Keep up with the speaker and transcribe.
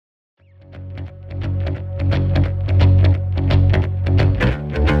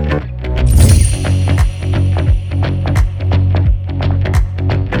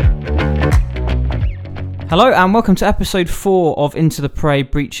Hello and welcome to episode 4 of Into the Prey,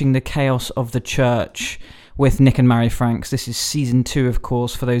 Breaching the Chaos of the Church with Nick and Mary Franks. This is season 2, of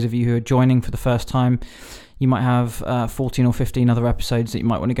course, for those of you who are joining for the first time. You might have 14 or 15 other episodes that you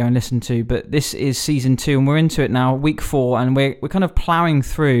might want to go and listen to, but this is season 2 and we're into it now, week 4, and we're kind of ploughing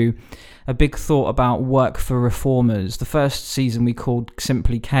through a big thought about work for reformers. The first season we called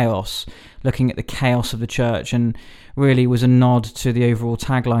simply Chaos, looking at the chaos of the church, and really was a nod to the overall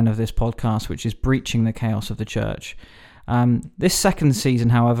tagline of this podcast, which is breaching the chaos of the church. This second season,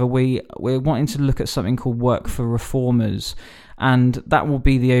 however, we're wanting to look at something called work for reformers, and that will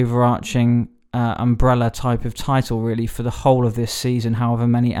be the overarching umbrella type of title really for the whole of this season, however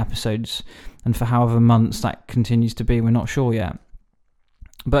many episodes and for however months that continues to be. We're not sure yet.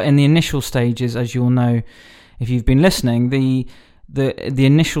 But in the initial stages, as you'll know if you've been listening, the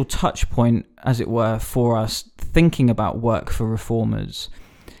initial touch point, as it were, for us thinking about work for reformers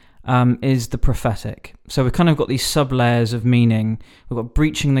is the prophetic. So we've kind of got these sub-layers of meaning. We've got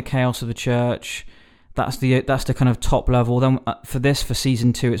breaching the chaos of the church. That's the kind of top level. Then for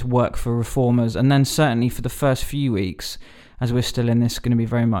season 2, it's work for reformers. And then certainly for the first few weeks, as we're still in this, going to be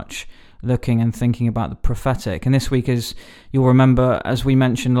very much looking and thinking about the prophetic. And this week, as you'll remember, as we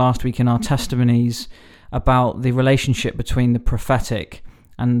mentioned last week in our testimonies, about the relationship between the prophetic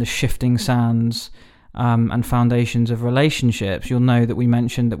and the shifting sands and foundations of relationships. You'll know that we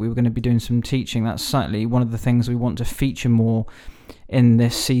mentioned that we were going to be doing some teaching. That's certainly one of the things we want to feature more in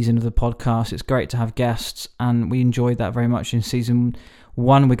this season of the podcast. It's great to have guests, and we enjoyed that very much in season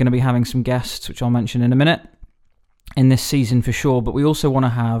 1. We're going to be having some guests, which I'll mention in a minute, in this season for sure. But we also want to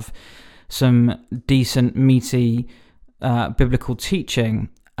have some decent, meaty biblical teaching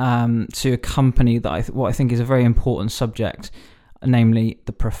to accompany that. What I think is a very important subject, namely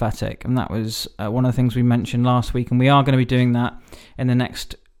the prophetic. And that was one of the things we mentioned last week, and we are going to be doing that in the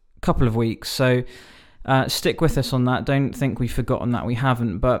next couple of weeks. So stick with us on that. Don't think we've forgotten that. We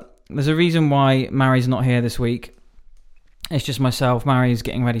haven't. But there's a reason why Mary's not here this week. It's just myself. Mary's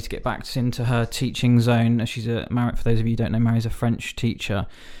getting ready to get back into her teaching zone. She's for those of you who don't know, Mary's a French teacher.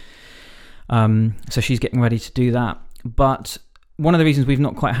 So she's getting ready to do that. But one of the reasons we've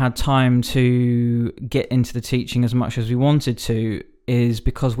not quite had time to get into the teaching as much as we wanted to is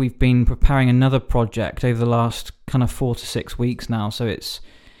because we've been preparing another project over the last kind of 4 to 6 weeks now. So it's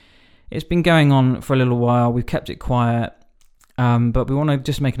been going on for a little while. We've kept it quiet. But we want to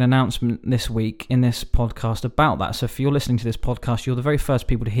just make an announcement this week in this podcast about that. So if you're listening to this podcast, you're the very first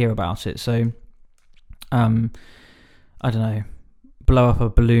people to hear about it. So, I don't know, blow up a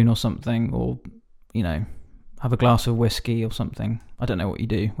balloon or something, or, have a glass of whiskey or something. I don't know what you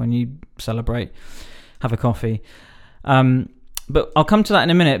do when you celebrate. Have a coffee. But I'll come to that in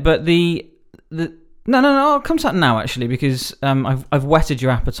a minute. But No, I'll come to that now, actually, because I've whetted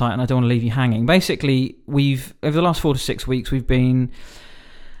your appetite and I don't want to leave you hanging. Basically, over the last 4 to 6 weeks, we've been,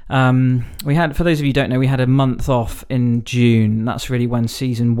 for those of you who don't know, we had a month off in June. That's really when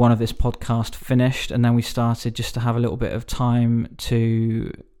season 1 of this podcast finished, and then we started just to have a little bit of time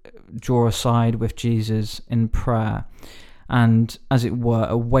to draw aside with Jesus in prayer, and, as it were,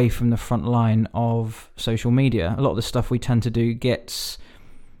 away from the front line of social media. A lot of the stuff we tend to do generates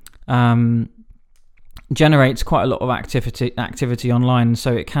quite a lot of activity online,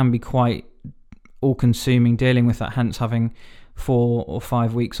 so it can be quite all-consuming dealing with that, hence having 4 or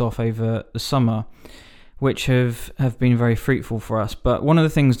 5 weeks off over the summer, which have been very fruitful for us. But one of the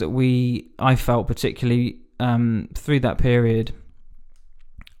things that I felt particularly through that period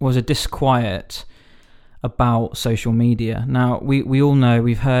was a disquiet about social media. Now, we all know,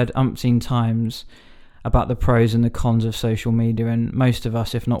 we've heard umpteen times about the pros and the cons of social media, and most of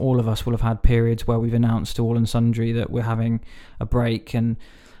us, if not all of us, will have had periods where we've announced to all and sundry that we're having a break and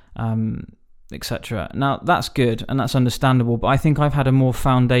etc. Now, that's good and that's understandable, but I think I've had a more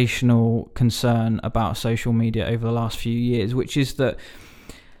foundational concern about social media over the last few years, which is to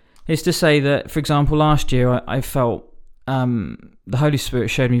say that, for example, last year I felt the Holy Spirit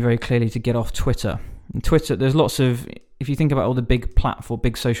showed me very clearly to get off Twitter. And Twitter, there's lots of, if you think about all the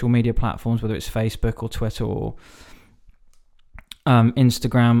big social media platforms, whether it's Facebook or Twitter or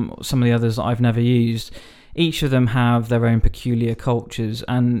Instagram, or some of the others that I've never used, each of them have their own peculiar cultures.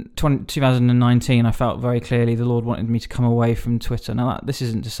 And 2019, I felt very clearly the Lord wanted me to come away from Twitter. Now, this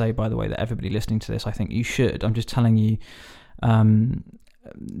isn't to say, by the way, that everybody listening to this, I think you should. I'm just telling you,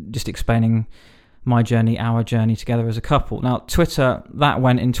 just explaining my journey, our journey together as a couple. Now, Twitter, that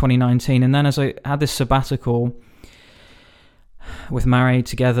went in 2019. And then as I had this sabbatical with Mary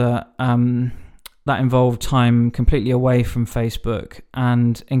together, that involved time completely away from Facebook.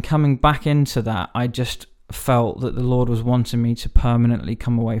 And in coming back into that, I just felt that the Lord was wanting me to permanently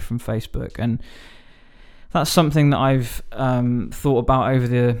come away from Facebook. And that's something that I've thought about over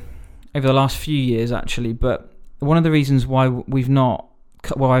the last few years, actually. But one of the reasons why I've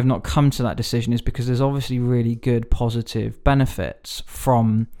not come to that decision is because there's obviously really good positive benefits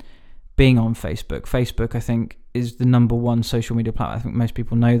from being on Facebook. Facebook, I think, is the number one social media platform. I think most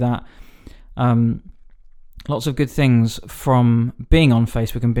people know that. Lots of good things from being on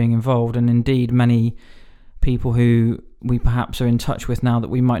Facebook and being involved, and indeed many people who we perhaps are in touch with now that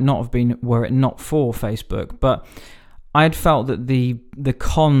we might not have been were it not for Facebook. But I had felt that the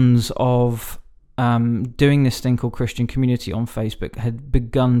cons of doing this thing called Christian Community on Facebook had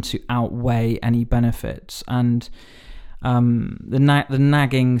begun to outweigh any benefits, and the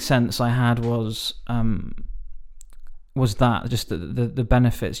nagging sense I had was that just the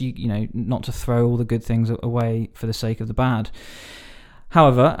benefits, you know, not to throw all the good things away for the sake of the bad.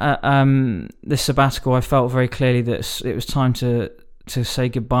 However, this sabbatical, I felt very clearly that it was time to say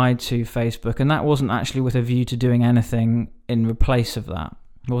goodbye to Facebook, and that wasn't actually with a view to doing anything in replace of that.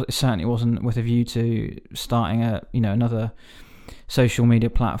 Well, it certainly wasn't with a view to starting another social media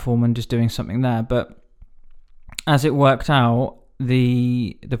platform and just doing something there. But as it worked out,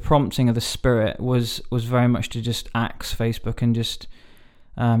 the prompting of the Spirit was very much to just axe Facebook and just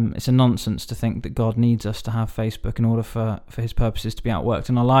it's a nonsense to think that God needs us to have Facebook in order for his purposes to be outworked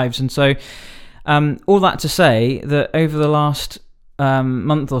in our lives. And so all that to say that over the last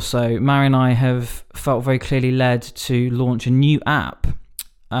month or so, Mary and I have felt very clearly led to launch a new app,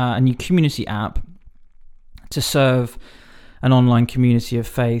 a new community app to serve an online community of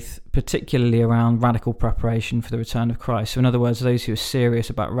faith, particularly around radical preparation for the return of Christ. So in other words, those who are serious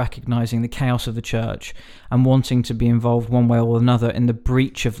about recognizing the chaos of the church and wanting to be involved one way or another in the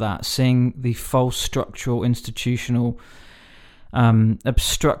breach of that, seeing the false structural, institutional,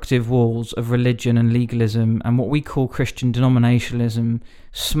 obstructive walls of religion and legalism and what we call Christian denominationalism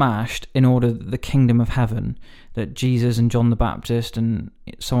smashed in order that the kingdom of heaven that Jesus and John the Baptist and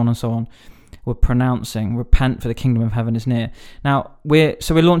so on were pronouncing, repent for the kingdom of heaven is near. Now we're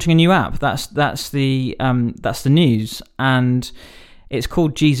launching a new app. That's the news, and it's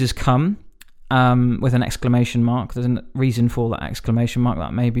called Jesus Come with an exclamation mark. There's a reason for that exclamation mark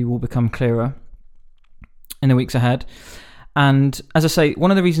that maybe will become clearer in the weeks ahead. And as I say,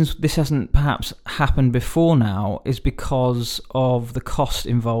 one of the reasons this hasn't perhaps happened before now is because of the cost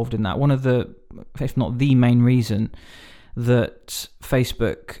involved in that. One of the, if not the main reason that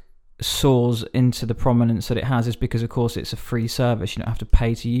Facebook soars into the prominence that it has is because, of course, it's a free service. You don't have to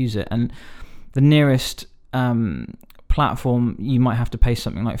pay to use it. And the nearest platform, you might have to pay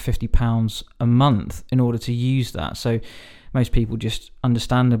something like £50 a month in order to use that. So most people just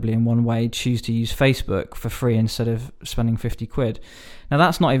understandably in one way choose to use Facebook for free instead of spending 50 quid. Now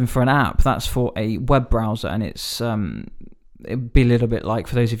that's not even for an app, that's for a web browser, and it'd be a little bit like,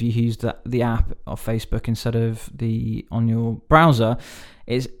 for those of you who use the app of Facebook instead of on your browser,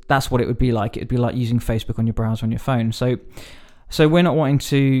 that's what it would be like. It'd be like using Facebook on your browser on your phone. So we're not wanting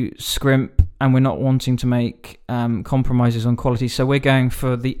to scrimp, and we're not wanting to make compromises on quality. So we're going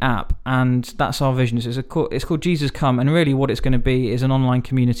for the app, and that's our vision. It's called Jesus Come, and really what it's going to be is an online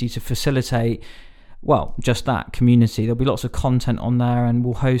community to facilitate, well, just that community. There'll be lots of content on there, and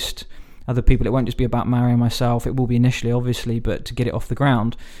we'll host other people. It won't just be about Mary and myself. It will be initially, obviously, but to get it off the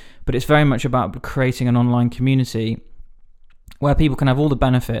ground. But it's very much about creating an online community where people can have all the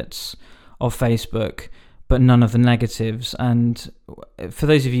benefits of Facebook, but none of the negatives. And for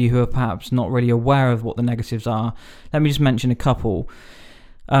those of you who are perhaps not really aware of what the negatives are, let me just mention a couple.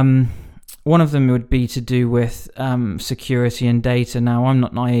 One of them would be to do with security and data. Now, I'm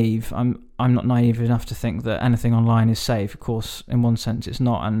not naive. I'm not naive enough to think that anything online is safe. Of course, in one sense, it's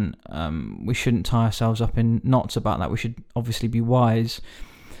not, and we shouldn't tie ourselves up in knots about that. We should obviously be wise.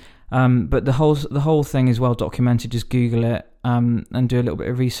 But the whole thing is well documented. Just Google it and do a little bit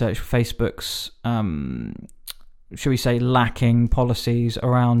of research. Facebook's, shall we say, lacking policies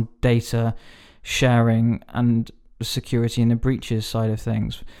around data sharing and security and the breaches side of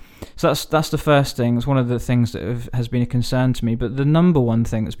things. So that's the first thing. It's one of the things that has been a concern to me. But the number one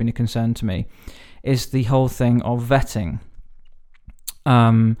thing that's been a concern to me is the whole thing of vetting.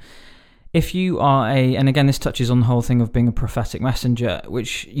 If you are and again, this touches on the whole thing of being a prophetic messenger,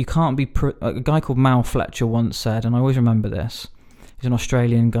 which you can't be. A guy called Mal Fletcher once said, and I always remember this. He's an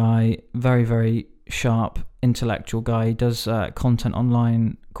Australian guy, very, very sharp, intellectual guy. He does content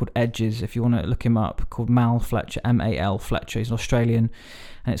online called Edges, if you want to look him up, called Mal Fletcher, M-A-L Fletcher. He's an Australian,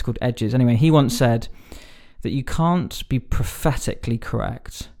 and it's called Edges. Anyway, he once said that you can't be prophetically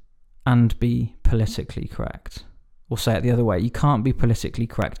correct and be politically correct. Or say it the other way, you can't be politically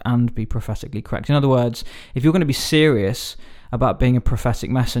correct and be prophetically correct. In other words, if you're going to be serious about being a prophetic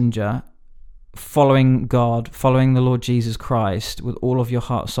messenger, following God, following the Lord Jesus Christ with all of your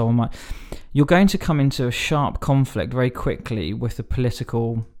heart, soul, and mind, you're going to come into a sharp conflict very quickly with the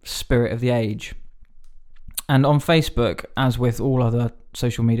political spirit of the age. And on Facebook, as with all other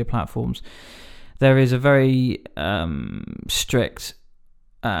social media platforms, there is a very strict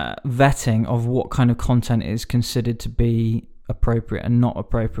vetting of what kind of content is considered to be appropriate and not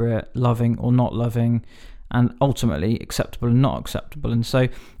appropriate, loving or not loving, and ultimately acceptable and not acceptable. And so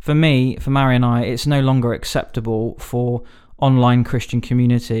for me, for Mary and I, it's no longer acceptable for online Christian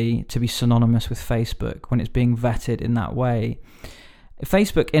community to be synonymous with Facebook when it's being vetted in that way.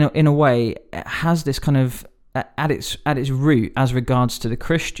 Facebook, in a way, has this kind of, at its root, as regards to the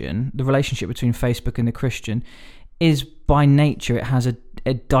Christian, the relationship between Facebook and the Christian is by nature, it has a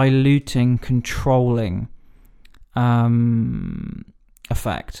diluting, controlling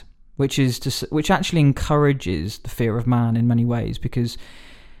effect, which actually encourages the fear of man in many ways, because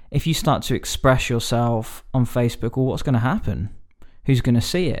if you start to express yourself on Facebook, well, what's going to happen? Who's going to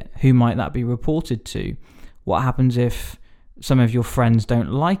see it? Who might that be reported to? What happens if some of your friends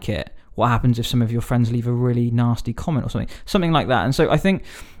don't like it? What happens if some of your friends leave a really nasty comment or something like that? And so I think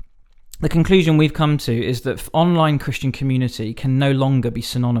the conclusion we've come to is that online Christian community can no longer be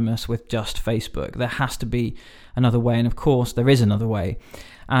synonymous with just Facebook. There has to be another way, and of course there is another way.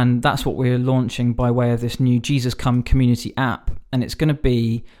 And that's what we're launching by way of this new Jesus Come community app. And it's going to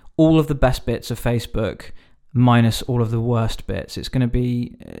be all of the best bits of Facebook minus all of the worst bits. It's going to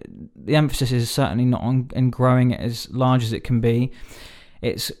be, the emphasis is certainly not on growing it as large as it can be.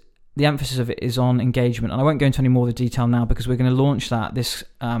 The emphasis of it is on engagement. And I won't go into any more of the detail now, because we're going to launch that this,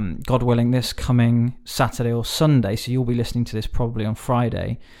 God willing, this coming Saturday or Sunday. So you'll be listening to this probably on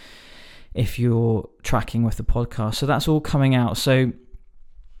Friday if you're tracking with the podcast. So that's all coming out. So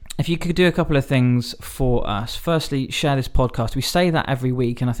if you could do a couple of things for us. Firstly, share this podcast. We say that every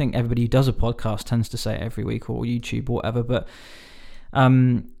week, and I think everybody who does a podcast tends to say it every week, or YouTube or whatever. But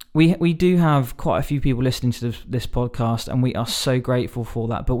we do have quite a few people listening to this podcast, and we are so grateful for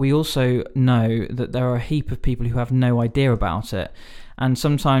that. But we also know that there are a heap of people who have no idea about it. And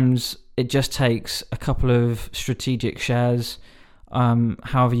sometimes it just takes a couple of strategic shares.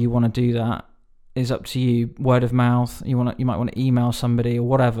 However you want to do that is up to you. Word of mouth, you might want to email somebody or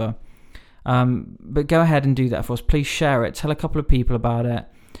whatever. But go ahead and do that for us. Please share it. Tell a couple of people about it,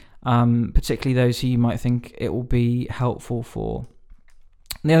 particularly those who you might think it will be helpful for.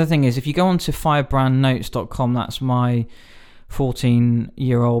 The other thing is, if you go on to firebrandnotes.com, that's my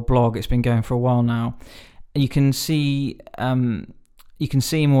 14-year-old blog. It's been going for a while now. You can see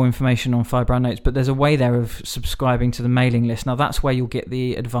more information on Firebrand Notes, but there's a way there of subscribing to the mailing list. Now that's where you'll get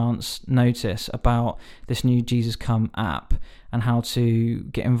the advance notice about this new Jesus Come app and how to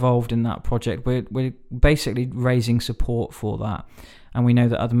get involved in that project. We're basically raising support for that, and we know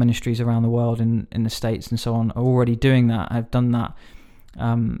that other ministries around the world in the States and so on are already doing that. I've done that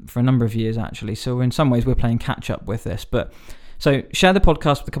for a number of years actually. So in some ways we're playing catch up with this, but so share the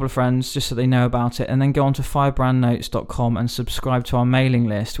podcast with a couple of friends just so they know about it, and then go on to firebrandnotes.com and subscribe to our mailing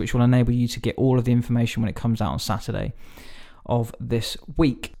list, which will enable you to get all of the information when it comes out on Saturday of this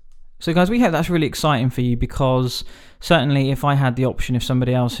week. So guys, we hope that's really exciting for you, because certainly if I had the option, if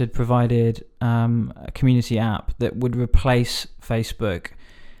somebody else had provided a community app that would replace Facebook,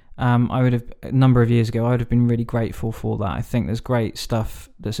 I would have, a number of years ago, I would have been really grateful for that. I think there's great stuff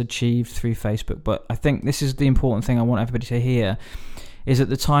that's achieved through Facebook, but I think this is the important thing I want everybody to hear, is that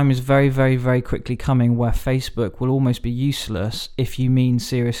the time is very, very, very quickly coming where Facebook will almost be useless if you mean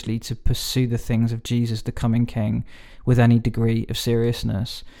seriously to pursue the things of Jesus, the coming King, with any degree of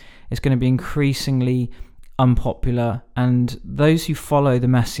seriousness. It's going to be increasingly unpopular, and those who follow the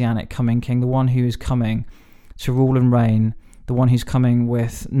Messianic coming King, the one who is coming to rule and reign, the one who's coming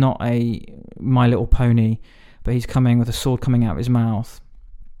with not a My Little Pony, but he's coming with a sword coming out of his mouth.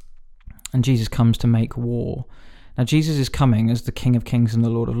 And Jesus comes to make war. Now Jesus is coming as the King of Kings and the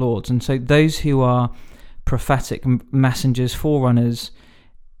Lord of Lords. And so those who are prophetic messengers, forerunners,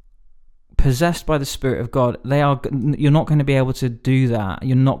 possessed by the Spirit of God, you're not going to be able to do that.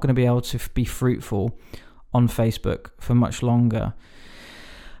 You're not going to be able to be fruitful on Facebook for much longer.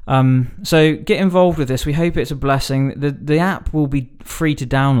 So get involved with this. We hope it's a blessing. The app will be free to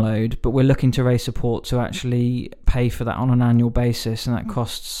download, but we're looking to raise support to actually pay for that on an annual basis, and that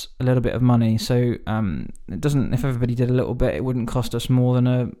costs a little bit of money. So it doesn't. If everybody did a little bit, it wouldn't cost us more than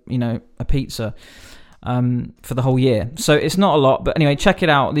a pizza for the whole year. So it's not a lot, but anyway, check it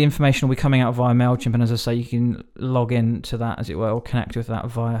out. The information will be coming out via MailChimp, and as I say, you can log in to that, as it were, or connect with that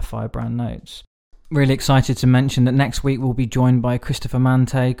via Firebrand Notes. really excited to mention that next week we'll be joined by Christopher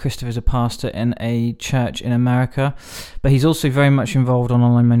Mante. Christopher's a pastor in a church in America, but he's also very much involved on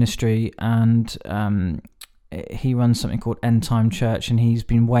online ministry, and he runs something called End Time Church, and he's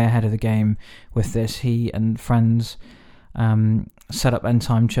been way ahead of the game with this. He and friends set up End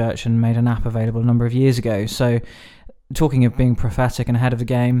Time Church and made an app available a number of years ago. So talking of being prophetic and ahead of the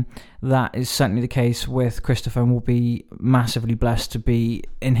game, that is certainly the case with Christopher, and we'll be massively blessed to be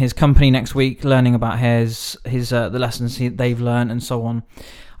in his company next week, learning about his the lessons they've learned and so on.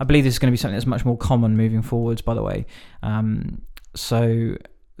 I believe this is going to be something that's much more common moving forwards, by the way. So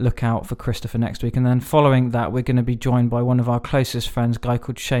look out for Christopher next week. And then following that, we're going to be joined by one of our closest friends, a guy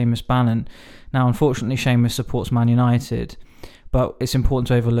called Seamus Bannon. Now, unfortunately, Seamus supports Man United, but it's important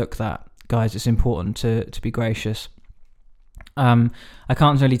to overlook that, guys. It's important to be gracious. I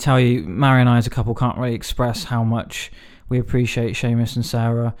can't really tell you, Mary and I as a couple can't really express how much we appreciate Seamus and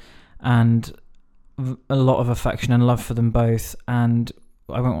Sarah, and a lot of affection and love for them both. And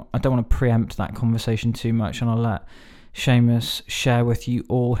I don't want to preempt that conversation too much, and I'll let Seamus share with you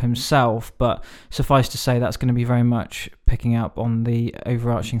all himself, but suffice to say that's going to be very much picking up on the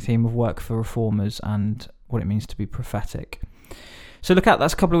overarching theme of work for reformers and what it means to be prophetic. So look out,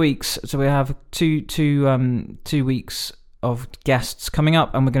 that's a couple of weeks. So we have two weeks of guests coming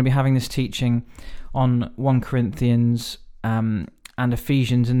up, and we're going to be having this teaching on 1 Corinthians and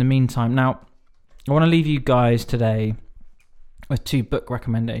Ephesians in the meantime. Now, I want to leave you guys today with 2 book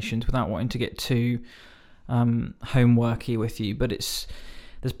recommendations without wanting to get too homeworky with you, but there's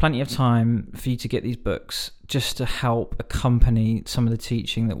plenty of time for you to get these books just to help accompany some of the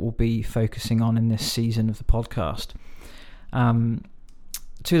teaching that we'll be focusing on in this season of the podcast.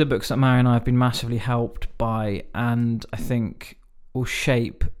 2 of the books that Mary and I have been massively helped by, and I think will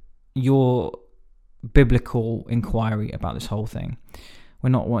shape your biblical inquiry about this whole thing. We're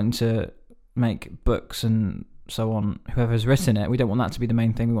not wanting to make books and so on, whoever's written it, we don't want that to be the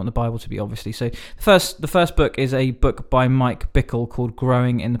main thing. We want the Bible to be, obviously. So the first book is a book by Mike Bickle called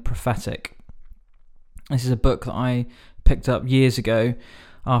Growing in the Prophetic. This is a book that I picked up years ago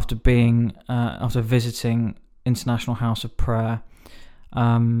after visiting International House of Prayer.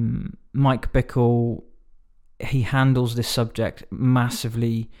 Mike Bickle, he handles this subject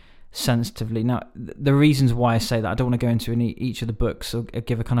massively sensitively. Now, the reasons why I say that, I don't want to go into each of the books or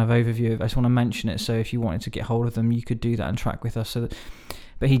give a kind of overview of it. I just want to mention it, so if you wanted to get hold of them, you could do that and track with us.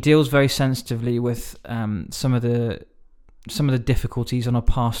 But he deals very sensitively with some of the difficulties on a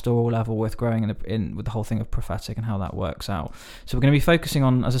pastoral level with growing with the whole thing of prophetic and how that works out. So we're going to be focusing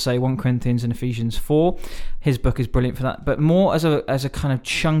on, as I say, 1 Corinthians and Ephesians 4. His book is brilliant for that, but more as a kind of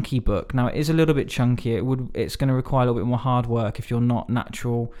chunky book. Now, it is a little bit chunky. It's going to require a little bit more hard work if you're not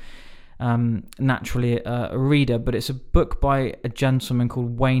naturally a reader, but it's a book by a gentleman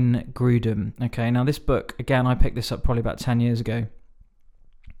called Wayne Grudem. Okay, now this book, again, I picked this up probably about 10 years ago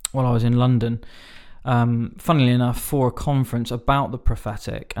while I was in London. Funnily enough, for a conference about the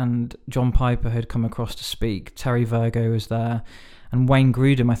prophetic, and John Piper had come across to speak. Terry Virgo was there, and Wayne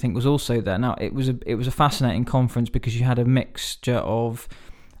Grudem, I think, was also there. Now, it was a fascinating conference because you had a mixture of,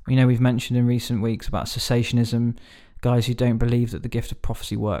 we've mentioned in recent weeks about cessationism, guys who don't believe that the gift of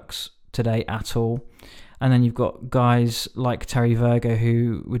prophecy works today at all, and then you've got guys like Terry Virgo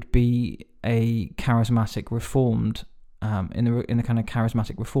who would be a charismatic reformed. In the kind of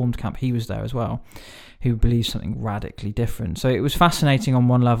charismatic reformed camp, he was there as well, who believes something radically different. So it was fascinating on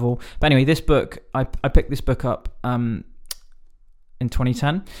one level. But anyway, this book, I picked this book up in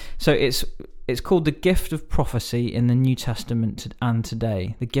 2010. So it's called The Gift of Prophecy in the New Testament and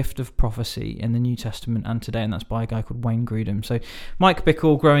Today. The Gift of Prophecy in the New Testament and Today, and that's by a guy called Wayne Grudem. So Mike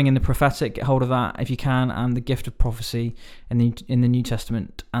Bickle, Growing in the Prophetic, get hold of that if you can, and The Gift of Prophecy in the New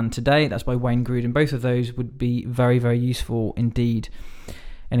Testament and Today, that's by Wayne Grudem. Both of those would be very, very useful indeed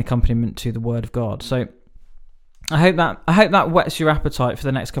in accompaniment to the Word of God. So I hope that whets your appetite for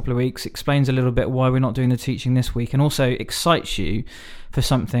the next couple of weeks, explains a little bit why we're not doing the teaching this week, and also excites you for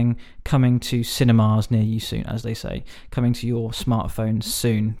something coming to cinemas near you soon, as they say, coming to your smartphones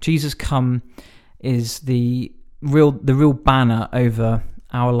soon. Jesus Come is the real banner over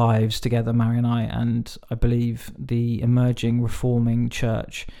our lives together, Mary and and I believe the emerging reforming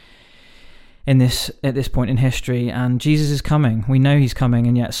church at this point in history. And Jesus is coming. We know he's coming,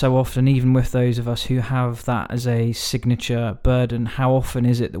 and yet so often, even with those of us who have that as a signature burden, how often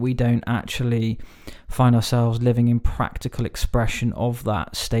is it that we don't actually find ourselves living in practical expression of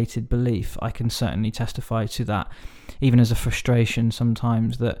that stated belief? I can certainly testify to that, even as a frustration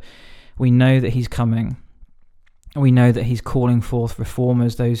sometimes, that we know that he's coming. We know that he's calling forth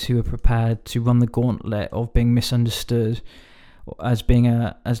reformers, those who are prepared to run the gauntlet of being misunderstood, as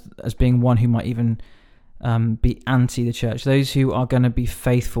being one who might even be anti the church. Those who are going to be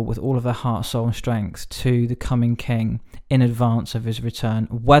faithful with all of their heart, soul and strength to the coming King in advance of his return,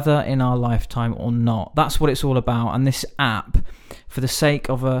 whether in our lifetime or not. That's what it's all about. And this app, for the sake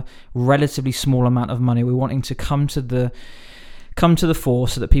of a relatively small amount of money, we're wanting to come to the fore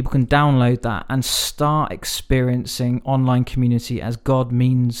so that people can download that and start experiencing online community as God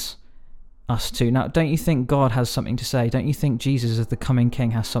means us to. Now, don't you think God has something to say? Don't you think Jesus, as the coming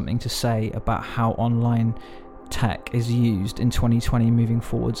King, has something to say about how online tech is used in 2020 moving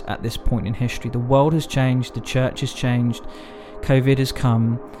forwards at this point in history? The world has changed, the church has changed, COVID has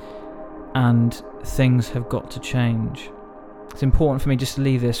come, and things have got to change. It's important for me just to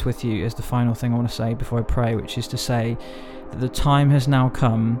leave this with you as the final thing I want to say before I pray, which is to say that the time has now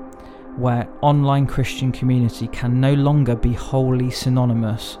come where online Christian community can no longer be wholly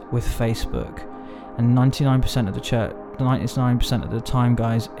synonymous with Facebook. And 99% of the church, 99% of the time,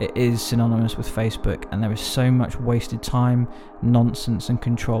 guys, it is synonymous with Facebook, and there is so much wasted time, nonsense and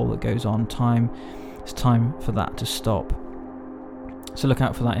control that goes on. It's time for that to stop. So look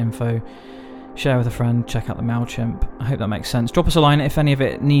out for that info. Share with a friend, check out the MailChimp. I hope that makes sense. Drop us a line if any of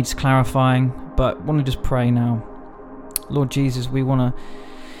it needs clarifying, but I want to just pray now. Lord Jesus, we've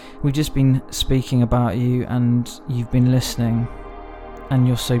just been speaking about you, and you've been listening, and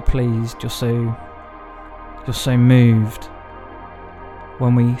you're so pleased, you're so moved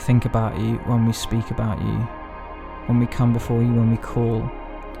when we think about you, when we speak about you, when we come before you, when we call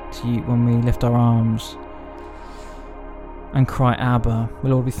to you, when we lift our arms and cry Abba.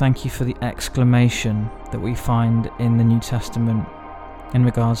 Lord, we thank you for the exclamation that we find in the New Testament in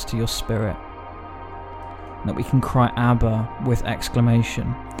regards to your Spirit, that we can cry Abba with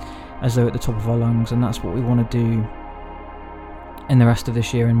exclamation as though at the top of our lungs. And that's what we want to do in the rest of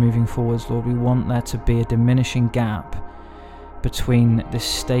this year and moving forwards, Lord. We want there to be a diminishing gap between this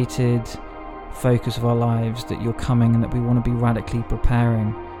stated focus of our lives that you're coming, and that we want to be radically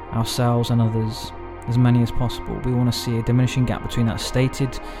preparing ourselves and others, as many as possible. We want to see a diminishing gap between that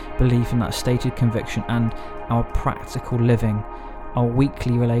stated belief and that stated conviction and our practical living, our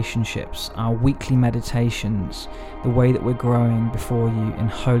weekly relationships, our weekly meditations, the way that we're growing before you in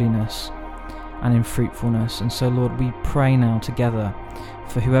holiness and in fruitfulness. And so, Lord, we pray now together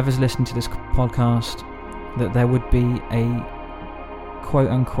for whoever's listening to this podcast, that there would be a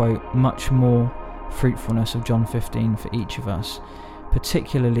quote-unquote much more fruitfulness of John 15 for each of us,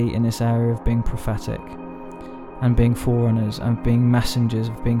 particularly in this area of being prophetic and being forerunners and being messengers,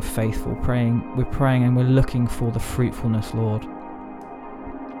 of being faithful. We're praying and we're looking for the fruitfulness, Lord,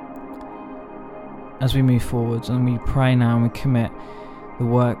 as we move forwards. And we pray now and we commit the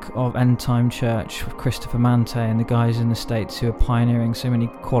work of End Time Church, with Christopher Mante and the guys in the States who are pioneering so many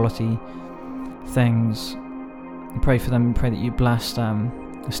quality things. We pray for them and pray that you bless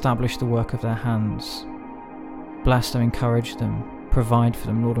them, establish the work of their hands, bless them, encourage them, provide for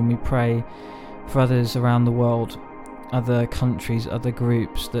them, Lord. And we pray for others around the world, other countries, other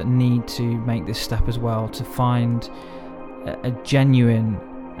groups that need to make this step as well, to find a genuine,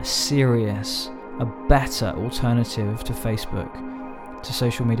 a serious, a better alternative to Facebook, to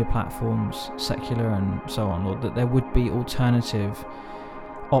social media platforms, secular and so on, Lord, that there would be alternative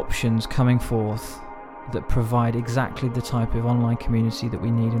options coming forth that provide exactly the type of online community that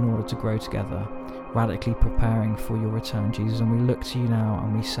we need in order to grow together, radically preparing for your return, Jesus. And we look to you now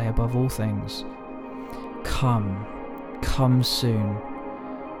and we say, above all things, come soon.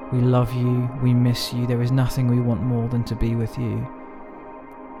 We love you, we miss you, there is nothing we want more than to be with you.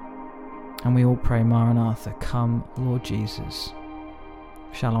 And we all pray, Maranatha, come, Lord Jesus.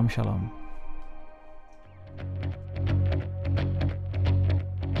 Shalom, shalom.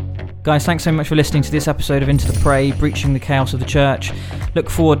 Guys, thanks so much for listening to this episode of Into the Prey, Breaching the Chaos of the Church.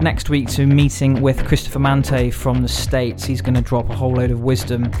 Look forward next week to meeting with Christopher Mante from the States. He's going to drop a whole load of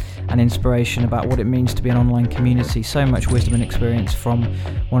wisdom and inspiration about what it means to be an online community. So much wisdom and experience from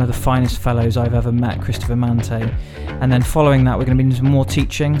one of the finest fellows I've ever met, Christopher Mante. And then following that, we're going to be doing some more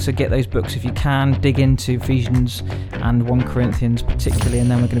teaching, so get those books if you can. Dig into Ephesians and 1 Corinthians particularly,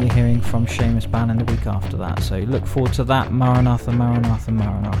 and then we're going to be hearing from Seamus Bannon the week after that. So look forward to that. Maranatha, Maranatha,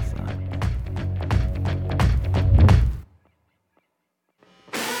 Maranatha.